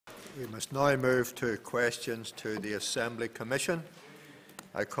We must now move to questions to the Assembly Commission.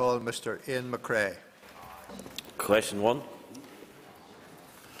 I call Mr Ian McCrae. Question 1.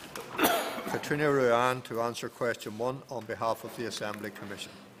 Katrina Ruan to answer question 1 on behalf of the Assembly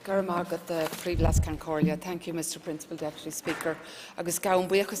Commission. Garamargat the Freeblas Concordia. Thank you, Mr. Principal Deputy Speaker. Agus gaun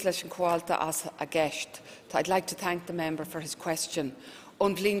buchas leis an cualta as a guest. I'd like to thank the member for his question.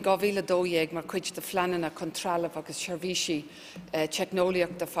 On blin govila dóieg mar cuid de flanana contralah agus servisi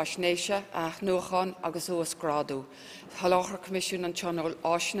technoliaach de fasnéise a nuachan agus os gradu. Halachar Comisiún an channel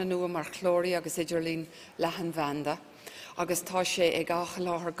áisina nua mar chlóri agus idirlín lehan vanda. Agus tá sé ag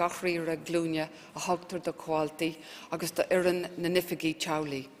áchaláthar gachríre glúne a thugtar do quality agus do iran na nifigi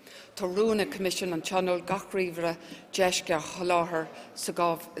chawli. Tá rúna Comisiún an channel gachríre deisce chaláthar sa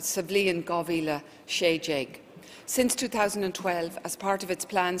bbliain gávíle sééig. Since 2012, as part of its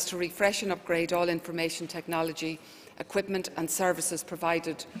plans to refresh and upgrade all information technology, equipment and services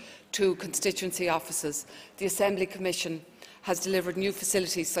provided to constituency offices, the Assembly Commission has delivered new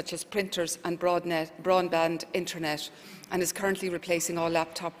facilities such as printers and broadband internet and is currently replacing all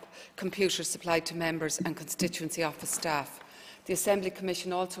laptop computers supplied to members and constituency office staff. The Assembly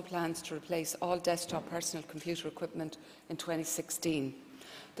Commission also plans to replace all desktop personal computer equipment in 2016.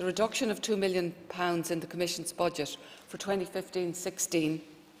 The reduction of £2 million in the Commission's budget for 2015-16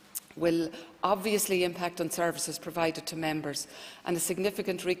 will obviously impact on services provided to members, and a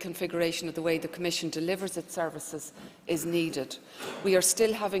significant reconfiguration of the way the Commission delivers its services is needed. We are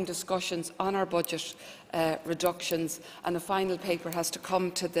still having discussions on our budget reductions, and a final paper has to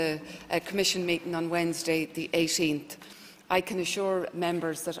come to the Commission meeting on Wednesday, the 18th. I can assure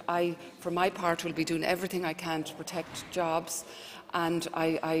members that I, for my part, will be doing everything I can to protect jobs, and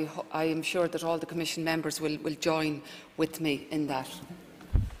I am sure that all the Commission members will join with me in that.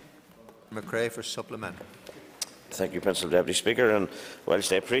 McCrae for supplement. Thank you, Principal Deputy Speaker. And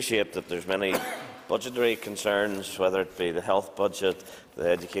whilst I appreciate that there's many budgetary concerns, whether it be the health budget, the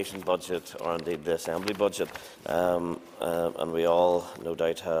education budget, or indeed the Assembly budget, and we all no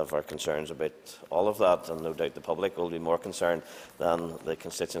doubt have our concerns about all of that, and no doubt the public will be more concerned than the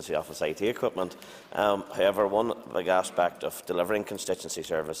constituency office IT equipment. However, one big aspect of delivering constituency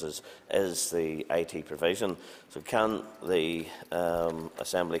services is the IT provision. So can the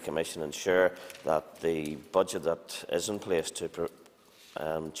Assembly Commission ensure that the budget that is in place to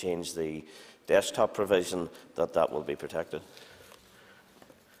change the desktop provision, that will be protected?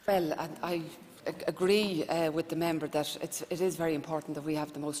 Well, I agree with the member that it is very important that we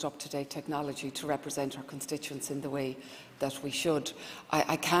have the most up-to-date technology to represent our constituents in the way that we should.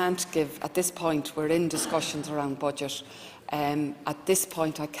 I can't give, at this point, we're in discussions around budget. At this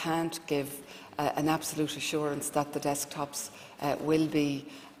point, I can't give an absolute assurance that the desktops will be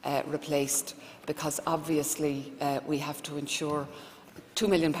replaced, because obviously we have to ensure £2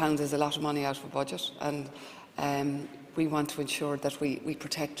 million is a lot of money out of a budget, and we want to ensure that we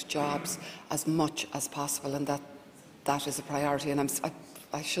protect jobs as much as possible, and that is a priority. And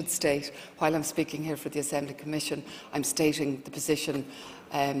I should state, while I'm speaking here for the Assembly Commission, I'm stating the position,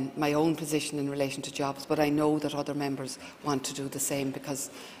 my own position in relation to jobs, but I know that other members want to do the same because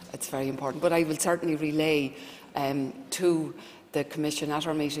it's very important. But I will certainly relay to the Commission at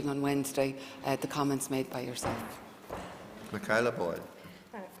our meeting on Wednesday the comments made by yourself. Michaela Boyle.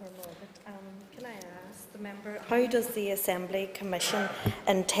 Can I ask the member, how does the Assembly Commission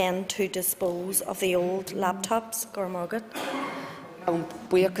intend to dispose of the old laptops, Gormargaret?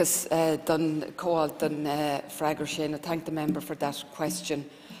 Buchas done called done Frager Shin. I thank the member for that question.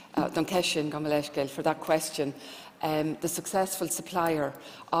 Dun Keshin Gamaleshkel for that question. The successful supplier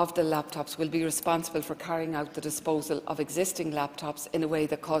of the laptops will be responsible for carrying out the disposal of existing laptops in a way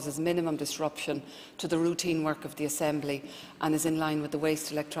that causes minimum disruption to the routine work of the Assembly and is in line with the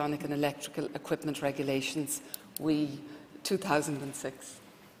Waste Electronic and Electrical Equipment Regulations, WEEE 2006.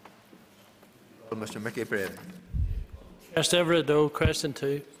 Mr Mickey Brady. Just Everett, question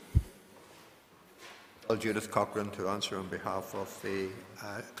 2. Judith Cochrane to answer on behalf of the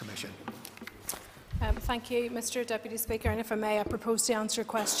Commission. Thank you, Mr Deputy Speaker, and if I may, I propose to answer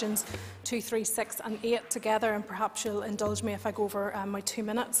questions 2, 3, 6 and 8 together, and perhaps you'll indulge me if I go over my 2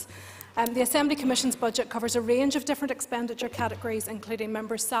 minutes. The Assembly Commission's budget covers a range of different expenditure categories, including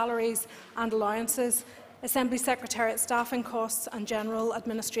members' salaries and allowances, Assembly Secretariat staffing costs and general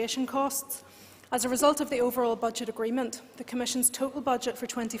administration costs. As a result of the overall budget agreement, the Commission's total budget for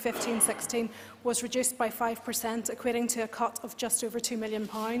 2015-16 was reduced by 5%, equating to a cut of just over £2 million.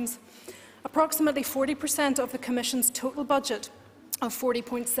 Approximately 40% of the Commission's total budget of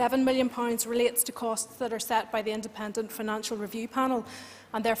 £40.7 million relates to costs that are set by the Independent Financial Review Panel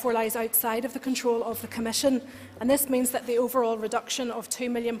and therefore lies outside of the control of the Commission. And this means that the overall reduction of £2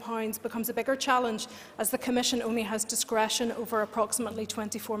 million becomes a bigger challenge, as the Commission only has discretion over approximately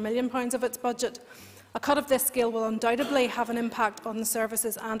 £24 million of its budget. A cut of this scale will undoubtedly have an impact on the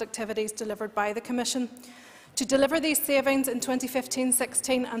services and activities delivered by the Commission. To deliver these savings in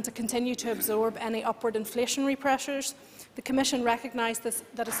 2015-16 and to continue to absorb any upward inflationary pressures, the Commission recognised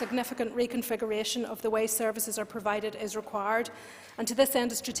that a significant reconfiguration of the way services are provided is required, and to this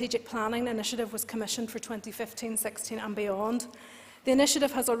end a strategic planning initiative was commissioned for 2015-16 and beyond. The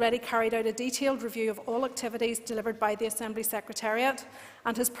initiative has already carried out a detailed review of all activities delivered by the Assembly Secretariat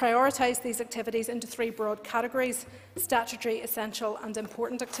and has prioritised these activities into three broad categories: statutory, essential and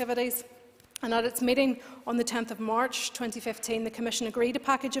important activities. And at its meeting on the 10th of March 2015, the Commission agreed a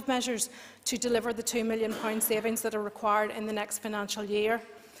package of measures to deliver the £2 million savings that are required in the next financial year.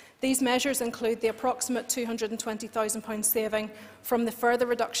 These measures include the approximate £220,000 saving from the further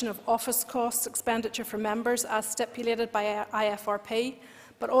reduction of office costs expenditure for members as stipulated by IFRP,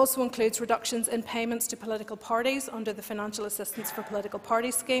 but also includes reductions in payments to political parties under the Financial Assistance for Political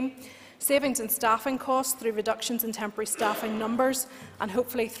Parties scheme, savings in staffing costs through reductions in temporary staffing numbers and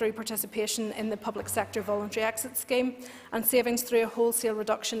hopefully through participation in the Public Sector Voluntary Exit Scheme, and savings through a wholesale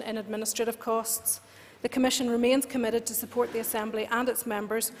reduction in administrative costs. The Commission remains committed to support the Assembly and its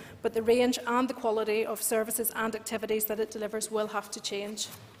members, but the range and the quality of services and activities that it delivers will have to change.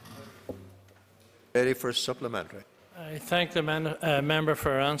 Ready for supplementary. I thank the member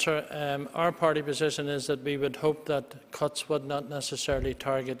for her answer. Our party position is that we would hope that cuts would not necessarily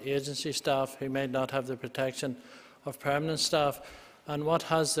target agency staff who may not have the protection of permanent staff. And what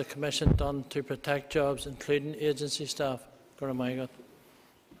has the Commission done to protect jobs, including agency staff?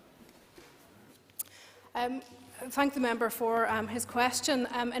 Thank the member for his question.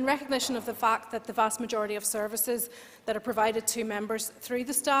 In recognition of the fact that the vast majority of services that are provided to members through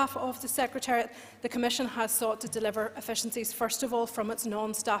the staff of the Secretariat, the Commission has sought to deliver efficiencies first of all from its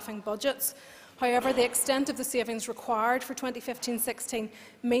non-staffing budgets. However, the extent of the savings required for 2015-16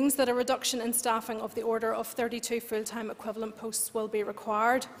 means that a reduction in staffing of the order of 32 full-time equivalent posts will be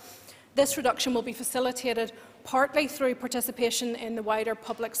required. This reduction will be facilitated partly through participation in the wider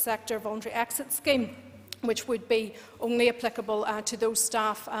Public Sector Voluntary Exit Scheme, which would be only applicable to those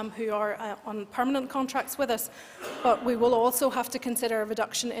staff who are on permanent contracts with us. But we will also have to consider a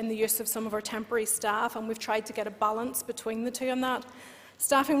reduction in the use of some of our temporary staff, and we've tried to get a balance between the two on that.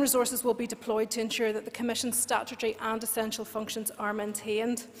 Staffing resources will be deployed to ensure that the Commission's statutory and essential functions are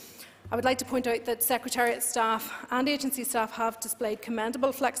maintained. I would like to point out that Secretariat staff and agency staff have displayed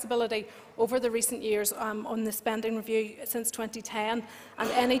commendable flexibility over the recent years on the spending review since 2010,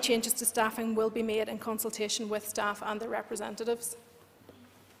 and any changes to staffing will be made in consultation with staff and their representatives.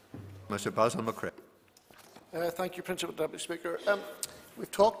 Mr. Basil McCrae. Thank you, Principal Deputy Speaker.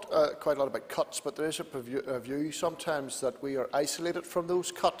 We've talked quite a lot about cuts, but there is a view sometimes that we are isolated from those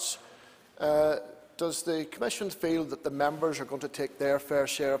cuts. Does the Commission feel that the members are going to take their fair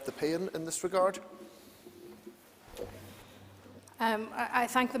share of the pain in this regard? I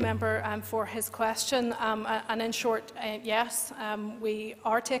thank the member for his question, and in short, yes, we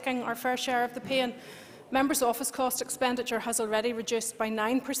are taking our fair share of the pain. Members' office cost expenditure has already reduced by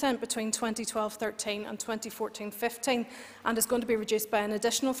 9% between 2012-13 and 2014-15, and is going to be reduced by an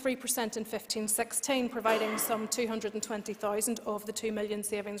additional 3% in 15-16, providing some £220,000 of the £2 million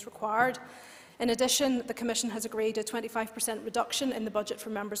savings required. In addition, the Commission has agreed a 25% reduction in the budget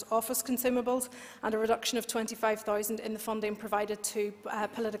for members' office consumables and a reduction of £25,000 in the funding provided to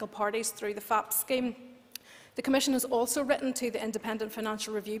political parties through the FAP scheme. The Commission has also written to the Independent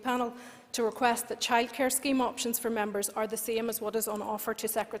Financial Review Panel to request that childcare scheme options for members are the same as what is on offer to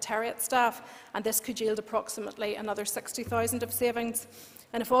Secretariat staff, and this could yield approximately another £60,000 of savings.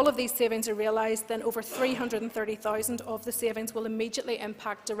 And if all of these savings are realised, then over £330,000 of the savings will immediately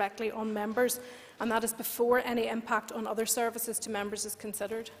impact directly on members, and that is before any impact on other services to members is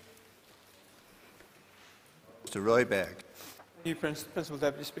considered. Mr. Roy Begg. Thank you, Principal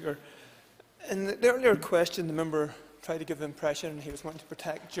Deputy Speaker. In the earlier question, the member tried to give the impression he was wanting to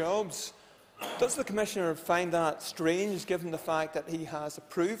protect jobs. Does the Commissioner find that strange, given the fact that he has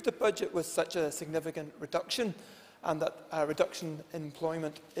approved a budget with such a significant reduction, and that a reduction in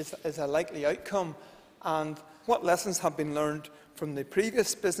employment is a likely outcome? And what lessons have been learned from the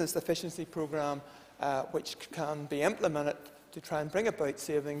previous business efficiency programme which can be implemented to try and bring about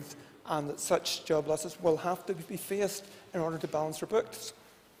savings, and that such job losses will have to be faced in order to balance our books?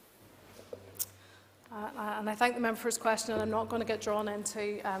 And I thank the member for his question, and I'm not going to get drawn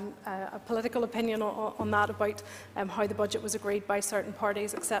into a political opinion on that about how the budget was agreed by certain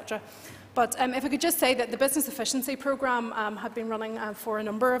parties, etc. But if I could just say that the Business Efficiency Programme had been running for a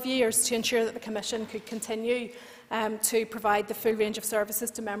number of years to ensure that the Commission could continue to provide the full range of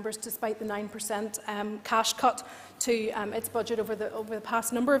services to members despite the 9% cash cut to its budget over the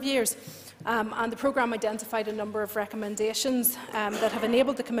past number of years. And the programme identified a number of recommendations that have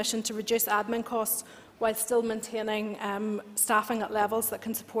enabled the Commission to reduce admin costs while still maintaining staffing at levels that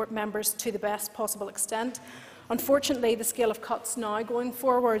can support members to the best possible extent. Unfortunately, the scale of cuts now going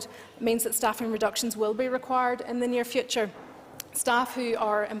forward means that staffing reductions will be required in the near future. Staff who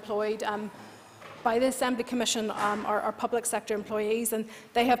are employed by the Assembly Commission are public sector employees, and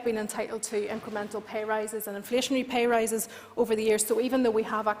they have been entitled to incremental pay rises and inflationary pay rises over the years. So even though we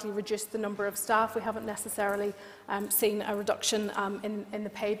have actually reduced the number of staff, we haven't necessarily seen a reduction in the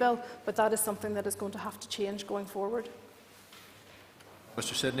pay bill, but that is something that is going to have to change going forward.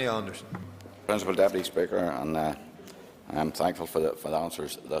 Mr. Sidney Anderson. Principal Deputy Speaker, and I am thankful for the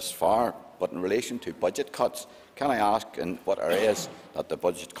answers thus far. But in relation to budget cuts, can I ask in what areas that the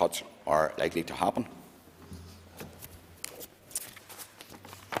budget cuts are likely to happen?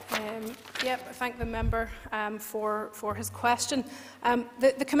 I thank the member for his question.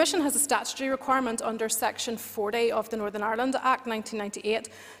 The Commission has a statutory requirement under Section 40 of the Northern Ireland Act 1998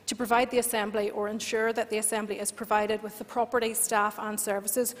 to provide the Assembly or ensure that the Assembly is provided with the property, staff and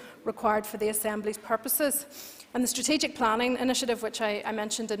services required for the Assembly's purposes. And the Strategic Planning Initiative, which I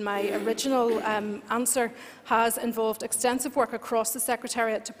mentioned in my original answer, has involved extensive work across the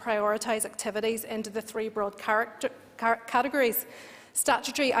Secretariat to prioritise activities into the three broad categories.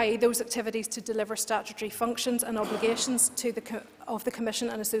 Statutory, i.e. those activities to deliver statutory functions and obligations of the Commission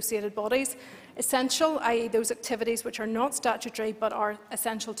and associated bodies. Essential, i.e. those activities which are not statutory but are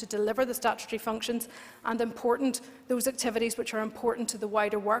essential to deliver the statutory functions. And important, those activities which are important to the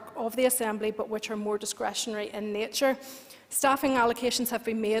wider work of the Assembly but which are more discretionary in nature. Staffing allocations have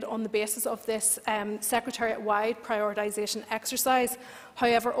been made on the basis of this Secretariat-wide prioritisation exercise.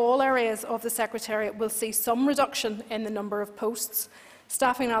 However, all areas of the Secretariat will see some reduction in the number of posts.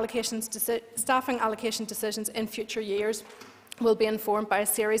 Staffing allocation decisions in future years will be informed by a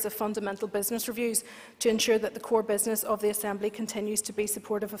series of fundamental business reviews to ensure that the core business of the Assembly continues to be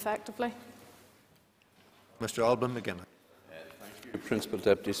supported effectively. Mr. Alban McGinley. Thank you, Principal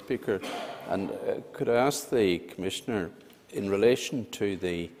Deputy Speaker. And could I ask the Commissioner, in relation to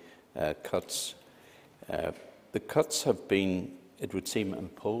the cuts have been, it would seem,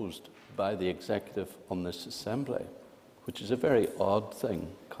 imposed by the Executive on this Assembly, which is a very odd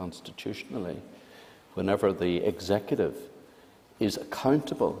thing constitutionally, whenever the Executive is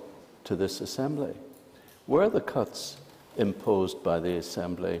accountable to this Assembly. Were the cuts imposed by the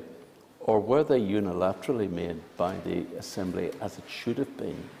Assembly, or were they unilaterally made by the Assembly as it should have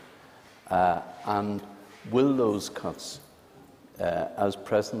been? And will those cuts, as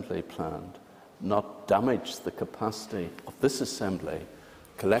presently planned, not damage the capacity of this Assembly,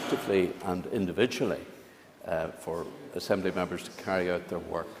 collectively and individually, for Assembly members to carry out their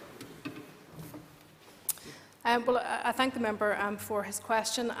work? Well, I thank the member for his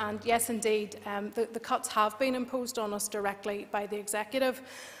question, and yes, indeed, the cuts have been imposed on us directly by the Executive.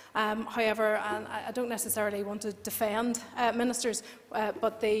 However, and I don't necessarily want to defend ministers,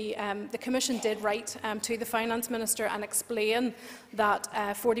 but the Commission did write to the Finance Minister and explain that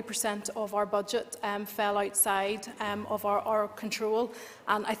 40% of our budget fell outside of our control.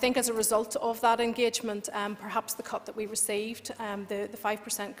 And I think as a result of that engagement, perhaps the cut that we received, the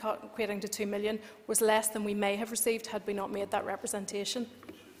 5% cut equating to £2 million, was less than we may have received had we not made that representation.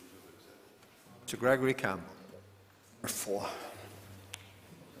 Sir Gregory Campbell.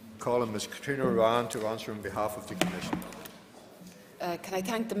 Call on Ms Katrina Rowan to answer on behalf of the Commission. Can I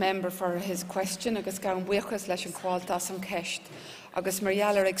thank the member for his question agus gan buchas leis an qualtas an ceist agus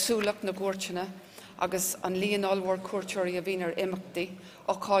marialar agsúlach na gúirteanna agus an líon allhór cuairteoirí a bhíonar imeachtaí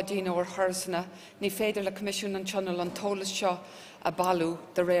ó cádín ó thursana ní féidir le Comisiún an Channel an tolas seo a ballú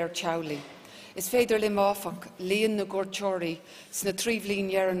de réir teaghlaí. Is féidir le máfach líon na gúirteoirí sna tríomhlín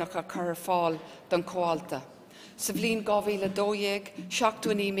dhearnach a chur fáil don comhalta. Sa bhliain 2012,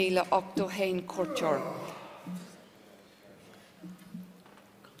 7,800 cuairteoir.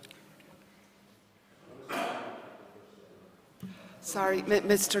 Sorry,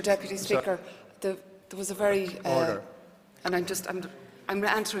 Mr. Deputy Speaker, there was a very and I'm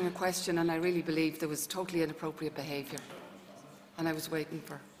answering a question, and I really believe there was totally inappropriate behaviour, and I was waiting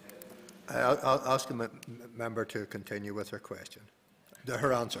for. I'll ask the member to continue with her question.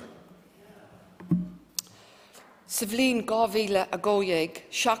 Her answer. Sa bhliain 2012,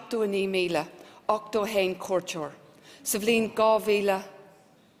 7,800 Octohain Courture. Savleen Gavila.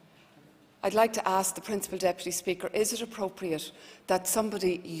 I'd like to ask the Principal Deputy Speaker, is it appropriate that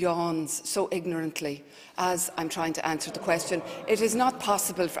somebody yawns so ignorantly as I'm trying to answer the question? It is not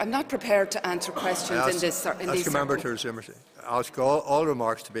possible. I'm not prepared to answer questions in these Ask a member to resume. Ask all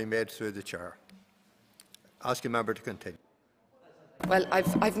remarks to be made through the chair. Ask a member to continue. Well,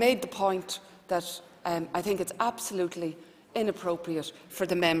 I've made the point that I think it's absolutely inappropriate for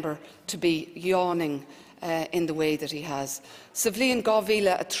the member to be yawning in the way that he has. Savleen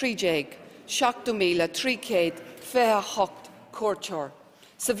Gavila a Trijeg, Shaktumila, Tricade, Feha Hocht, Courture.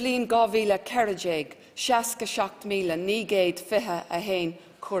 Savleen Gavila Kerajeg, Shaska Shaktmila, Nigade, Feha Ahain,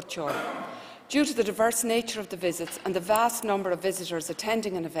 Courture. Due to the diverse nature of the visits and the vast number of visitors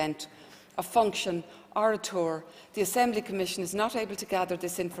attending an event, a function or a tour, the Assembly Commission is not able to gather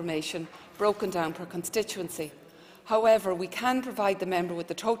this information broken down per constituency. However, we can provide the member with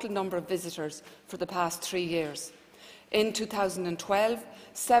the total number of visitors for the past 3 years. In 2012,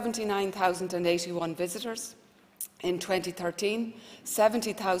 79,081 visitors. In 2013,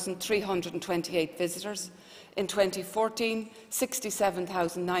 70,328 visitors. In 2014,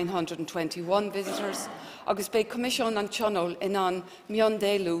 67,921 visitors. Agus bei Commission an Chonol inan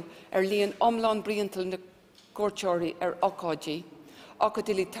Miondelu Lian Omlon Briantal na Gorchori Okaji.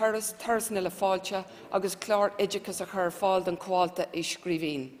 Okadili Thursday na Falcha agus Clár Idicus a chur fáil an Qualta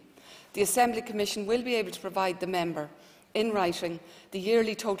Isgrivin. The Assembly Commission will be able to provide the member in writing the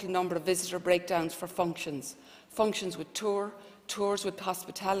yearly total number of visitor breakdowns for functions, functions with tours with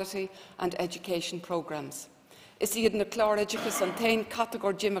hospitality and education programmes. Is iad na Clár Idicus an tain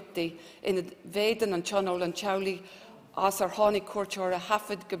categor Jimachdi in the Védan an Chonol an Chowley as ar Hánig Courture a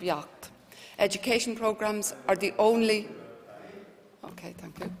Hafid Gabyacht. Education programmes are the only... Okay,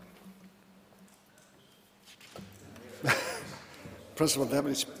 thank you. Principal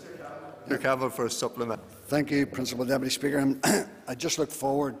Deputy Speaker. Campbell for a supplement. Thank you, Principal Deputy Speaker. I just look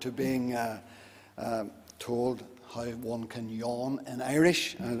forward to being told how one can yawn in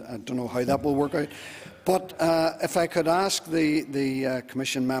Irish. I don't know how that will work out. But if I could ask the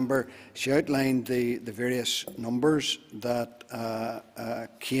Commission member, she outlined the various numbers that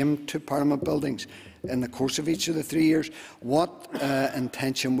came to Parliament buildings in the course of each of the 3 years. What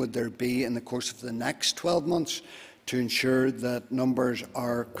intention would there be in the course of the next 12 months to ensure that numbers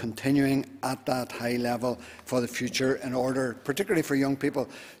are continuing at that high level for the future, in order, particularly for young people,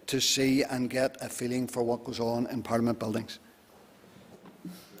 to see and get a feeling for what goes on in Parliament buildings?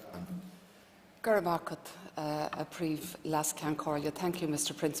 Garamakot, a Príomh Lascan Corlia. Thank you,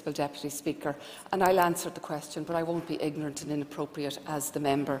 Mr. Principal Deputy Speaker. And I'll answer the question, but I won't be ignorant and inappropriate as the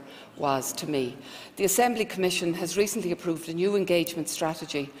member was to me. The Assembly Commission has recently approved a new engagement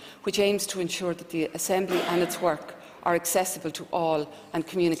strategy which aims to ensure that the Assembly and its work are accessible to all and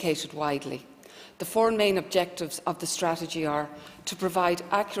communicated widely. The 4 main objectives of the strategy are to provide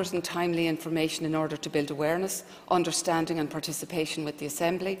accurate and timely information in order to build awareness, understanding and participation with the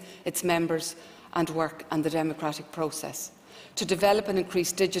Assembly, its members and work and the democratic process, to develop and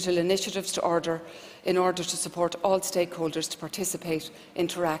increase digital initiatives in order to support all stakeholders to participate,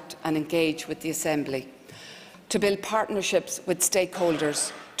 interact and engage with the Assembly, to build partnerships with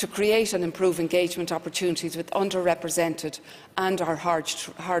stakeholders, to create and improve engagement opportunities with underrepresented and our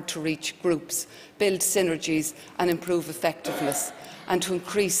hard-to-reach groups, build synergies and improve effectiveness, and to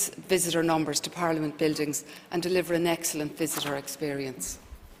increase visitor numbers to Parliament buildings and deliver an excellent visitor experience.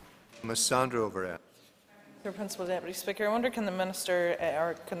 Ms Sandra O'Brien. Mr. Principal Deputy Speaker, I wonder, can the Minister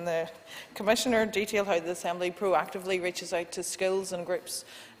or can the Commissioner detail how the Assembly proactively reaches out to schools and groups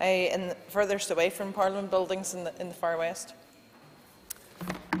furthest away from Parliament buildings in the Far West?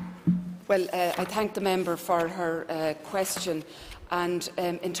 Well, I thank the member for her question. And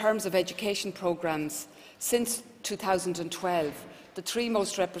in terms of education programmes, since 2012, the 3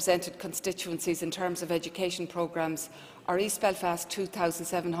 most represented constituencies in terms of education programmes are East Belfast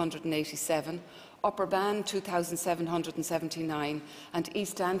 2,787, Upper Bann 2,779 and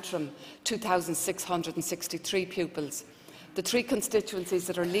East Antrim 2,663 pupils. The 3 constituencies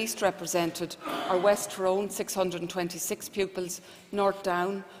that are least represented are West Tyrone 626 pupils, North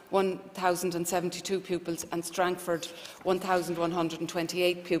Down 1,072 pupils and Strangford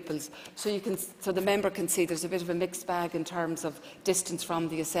 1,128 pupils. So the member can see there's a bit of a mixed bag in terms of distance from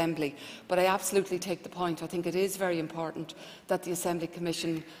the Assembly. But I absolutely take the point. I think it is very important that the Assembly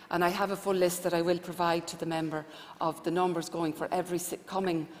Commission, and I have a full list that I will provide to the member of the numbers going for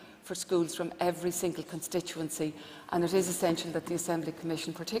coming for schools from every single constituency, and it is essential that the Assembly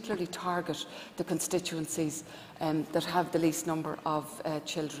Commission particularly target the constituencies that have the least number of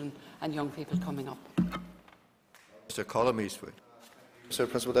children and young people coming up. Mr Colm Eastwood. Mr.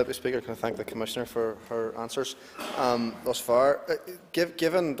 Principal Deputy Speaker, can I thank the Commissioner for her answers thus far.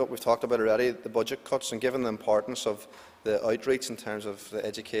 Given what we've talked about already, the budget cuts, and given the importance of the outreach in terms of the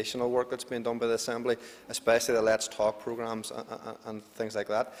educational work that's being done by the Assembly, especially the Let's Talk programmes and things like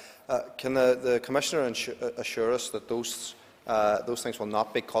that, can the Commissioner assure us that those things will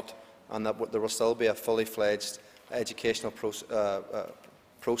not be cut and that there will still be a fully fledged educational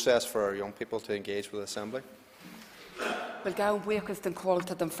process for our young people to engage with the Assembly? Well, Gaun Buíochas den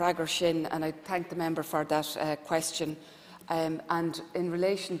Cóilta den Freagar Sin, and I thank the member for that question. And in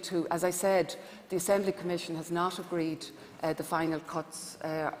relation to, as I said, the Assembly Commission has not agreed the final cuts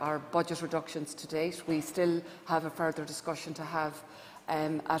or budget reductions to date. We still have a further discussion to have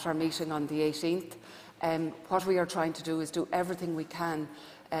at our meeting on the 18th. What we are trying to do is do everything we can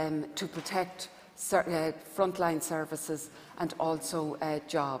to protect frontline services and also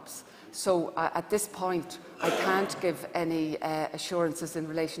jobs. So at this point, I can't give any assurances in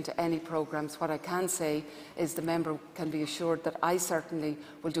relation to any programmes. What I can say is the member can be assured that I certainly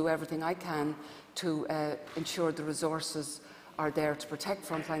will do everything I can to ensure the resources are there to protect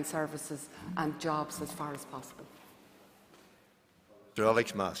frontline services and jobs as far as possible. Mr.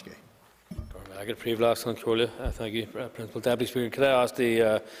 Alex Maskey. Thank you, Principal Deputy Speaker. Could I ask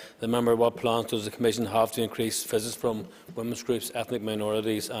the member what plans does the Commission have to increase visits from women's groups, ethnic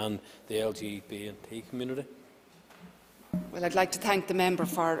minorities and the LGBT community? Well, I'd like to thank the member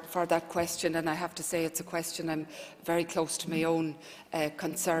for that question, and I have to say it's a question I'm very close to my own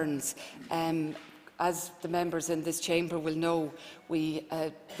concerns. As the members in this chamber will know, we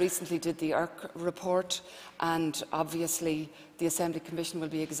recently did the IRC report, and obviously the Assembly Commission will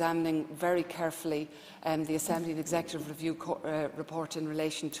be examining very carefully the Assembly and Executive Review report in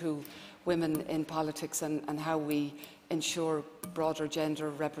relation to women in politics and how we ensure broader gender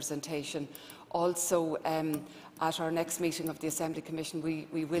representation. Also, at our next meeting of the Assembly Commission,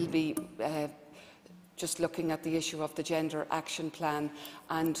 we will be just looking at the issue of the Gender Action Plan,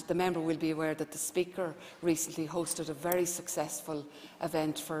 and the member will be aware that the Speaker recently hosted a very successful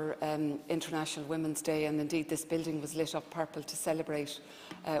event for International Women's Day, and indeed this building was lit up purple to celebrate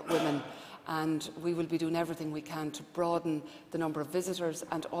women. And we will be doing everything we can to broaden the number of visitors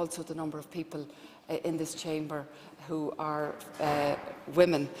and also the number of people in this chamber who are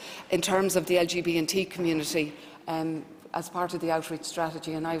women. In terms of the LGBT community, as part of the outreach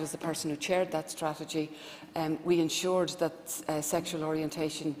strategy, and I was the person who chaired that strategy, we ensured that sexual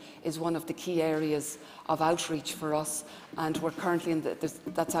orientation is one of the key areas of outreach for us, and we're currently in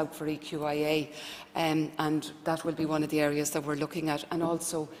that's out for EQIA, and that will be one of the areas that we're looking at. And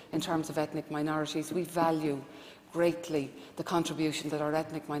also in terms of ethnic minorities, we value greatly the contribution that our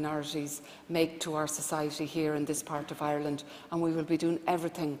ethnic minorities make to our society here in this part of Ireland, and we will be doing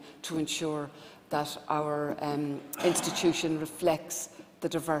everything to ensure that our institution reflects the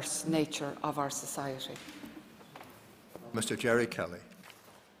diverse nature of our society. Mr. Jerry Kelly.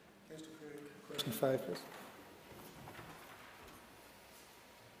 Question 5, please.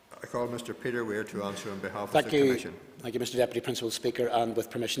 I call Mr. Peter Weir to answer on behalf of the Commission. Thank you, Mr. Deputy Principal Speaker, and with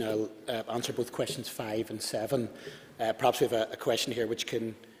permission I will answer both questions 5 and 7. Perhaps we have a question here which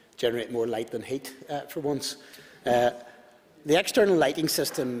can generate more light than heat for once. The external lighting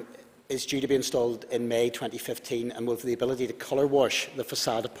system is due to be installed in May 2015 and will have the ability to colour wash the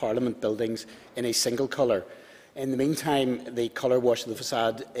facade of Parliament buildings in a single colour. In the meantime, the colour wash of the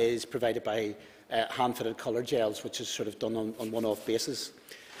facade is provided by hand-fitted colour gels, which is sort of done on one-off basis.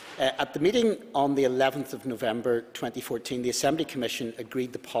 At the meeting on the 11th of November 2014, the Assembly Commission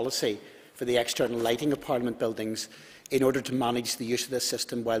agreed the policy for the external lighting of Parliament buildings in order to manage the use of this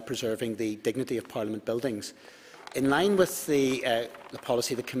system while preserving the dignity of Parliament buildings. In line with the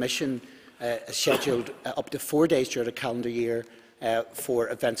policy, the Commission has scheduled up to 4 days during a calendar year for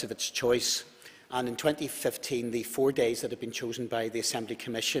events of its choice. And in 2015, the 4 days that have been chosen by the Assembly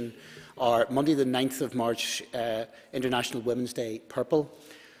Commission are Monday the 9th of March, International Women's Day, purple;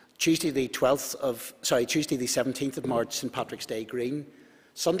 Tuesday the 17th of March, St Patrick's Day, green;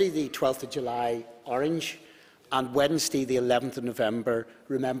 Sunday the 12th of July, orange; and Wednesday the 11th of November,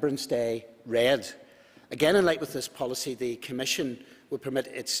 Remembrance Day, red. Again, in line with this policy, the Commission will permit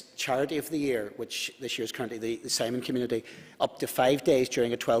its Charity of the Year, which this year is currently the Simon Community, up to 5 days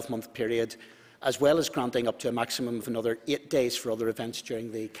during a 12-month period, as well as granting up to a maximum of another 8 days for other events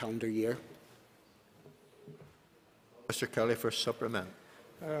during the calendar year. Mr. Kelly for supplement.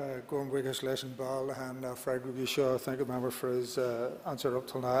 Going Wiggins lesson ball and Fred Ruby Shaw, thank the member for his answer up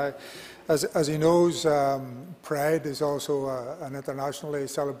till now. As he knows, Pride is also an internationally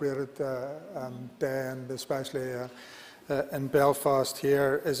celebrated day, and especially in Belfast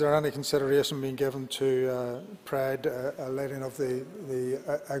here. Is there any consideration being given to Pride, lighting of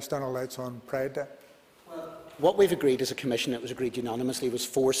the external lights on Pride Day? What we've agreed as a Commission, it was agreed unanimously, was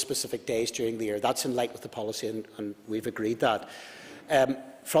 4 specific days during the year. That's in line with the policy, and we've agreed that.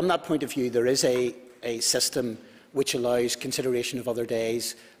 From that point of view, there is a system which allows consideration of other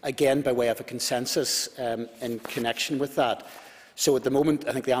days, again by way of a consensus in connection with that. So at the moment,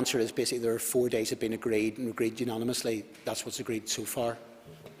 I think the answer is basically there are 4 days that have been agreed and agreed unanimously. That's what's agreed so far.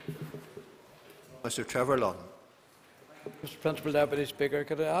 Mr. Trevor Lunn. Mr. Principal Deputy Speaker,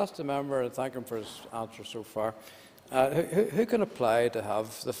 could I ask the member, and thank him for his answer so far, who can apply to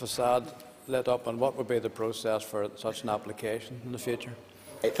have the facade lit up, and what would be the process for such an application in the future?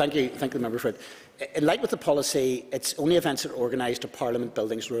 Thank you, member for it. In line with the policy, it's only events that are organised at Parliament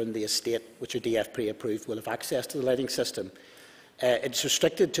buildings wherein the estate, which are DFP approved, will have access to the lighting system. It's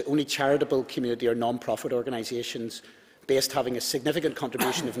restricted to only charitable, community or non-profit organisations based having a significant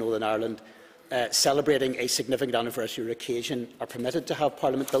contribution of Northern Ireland, celebrating a significant anniversary or occasion, are permitted to have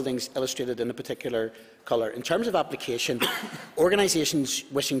Parliament buildings illustrated in a particular colour. In terms of application, organisations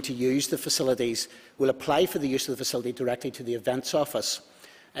wishing to use the facilities will apply for the use of the facility directly to the Events Office,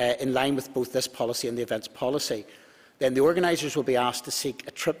 in line with both this policy and the Events Policy. Then the organisers will be asked to seek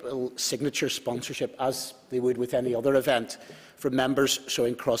a triple signature sponsorship, as they would with any other event, from members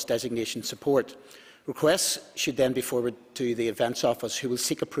showing cross-designation support. Requests should then be forwarded to the Events Office, who will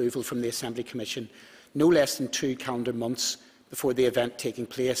seek approval from the Assembly Commission no less than 2 calendar months before the event taking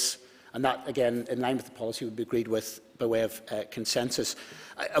place. And that, again, in line with the policy, would be agreed with by way of consensus.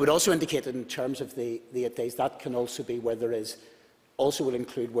 I would also indicate that in terms of the 8 days, that can also be where there is, also will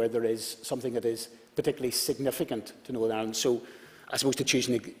include where there is something that is particularly significant to Northern Ireland. So, I suppose to choose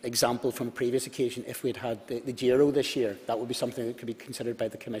an example from a previous occasion, if we had had the Giro this year, that would be something that could be considered by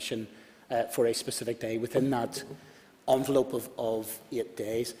the Commission for a specific day within that envelope of 8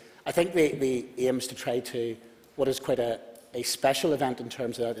 days. I think the aim is to try to, what is quite a special event in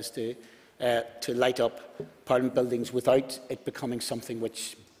terms of that, is to light up Parliament buildings without it becoming something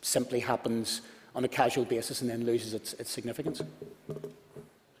which simply happens on a casual basis and then loses its significance.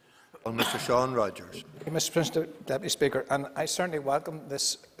 Well, Mr. Sean Rogers. Mr. Principal Deputy Speaker, and I certainly welcome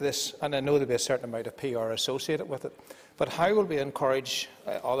this, and I know there will be a certain amount of PR associated with it. But how will we encourage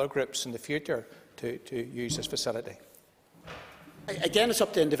other groups in the future to use this facility? Again, it's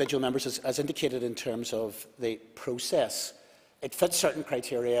up to individual members, as indicated in terms of the process. It fits certain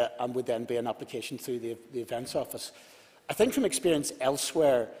criteria and would then be an application through the Events Office. I think from experience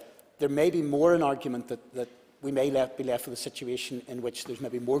elsewhere, there may be more an argument that we may be left with a situation in which there's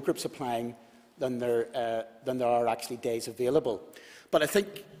maybe more groups applying than there are actually days available. But I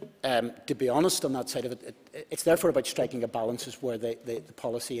think, to be honest on that side of it, it's therefore about striking a balance as where the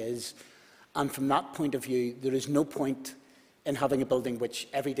policy is. And from that point of view, there is no point in having a building which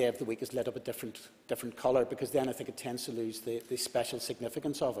every day of the week is lit up a different colour, because then I think it tends to lose the special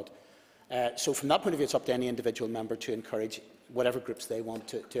significance of it. So from that point of view, it's up to any individual member to encourage whatever groups they want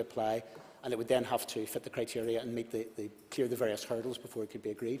to apply, and it would then have to fit the criteria and meet clear the various hurdles before it could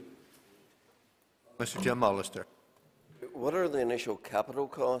be agreed. Mr. Jim Allister. What are the initial capital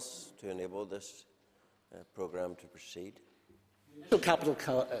costs to enable this programme to proceed? The capital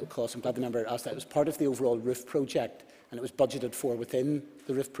cost, I'm glad the member asked that, it was part of the overall roof project, and it was budgeted for within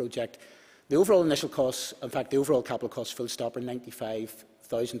the roof project. The overall initial costs, in fact the overall capital costs full stop, are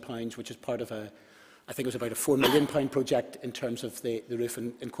 £95,000, which is part of I think it was about a £4 million project in terms of the roof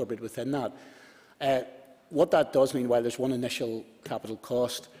incorporated within that. What that does mean, while there's one initial capital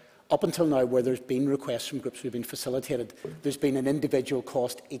cost, up until now, where there's been requests from groups who have been facilitated, there's been an individual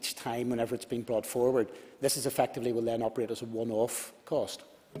cost each time whenever it's been brought forward. This is effectively will then operate as a one-off cost.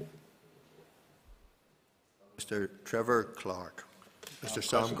 Mr. Trevor Clark. Mr.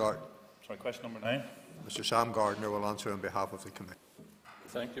 Sam Gardner. Sorry, question number 9. Mr. Sam Gardner will answer on behalf of the committee.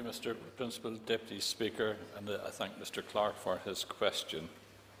 Thank you, Mr. Principal Deputy Speaker, and I thank Mr. Clark for his question.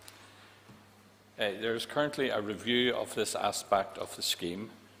 There is currently a review of this aspect of the scheme,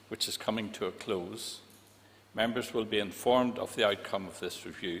 which is coming to a close. Members will be informed of the outcome of this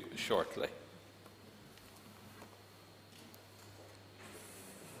review shortly.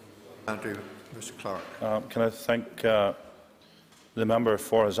 Andrew, Mr. Clark. Can I thank the member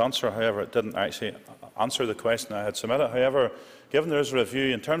for his answer? However, it didn't actually answer the question I had submitted. However, given there is a review,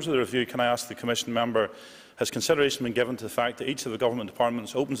 in terms of the review, can I ask the Commission member, has consideration been given to the fact that each of the government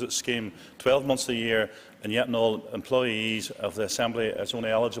departments opens its scheme 12 months a year, and yet no employees of the Assembly is only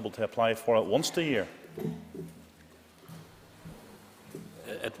eligible to apply for it once a year?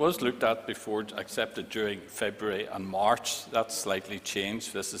 It was looked at before, accepted during February and March. That's slightly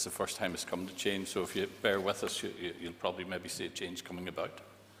changed. This is the first time it's come to change, so if you bear with us, you'll probably maybe see a change coming about.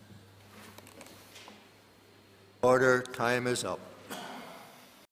 Order. Time is up.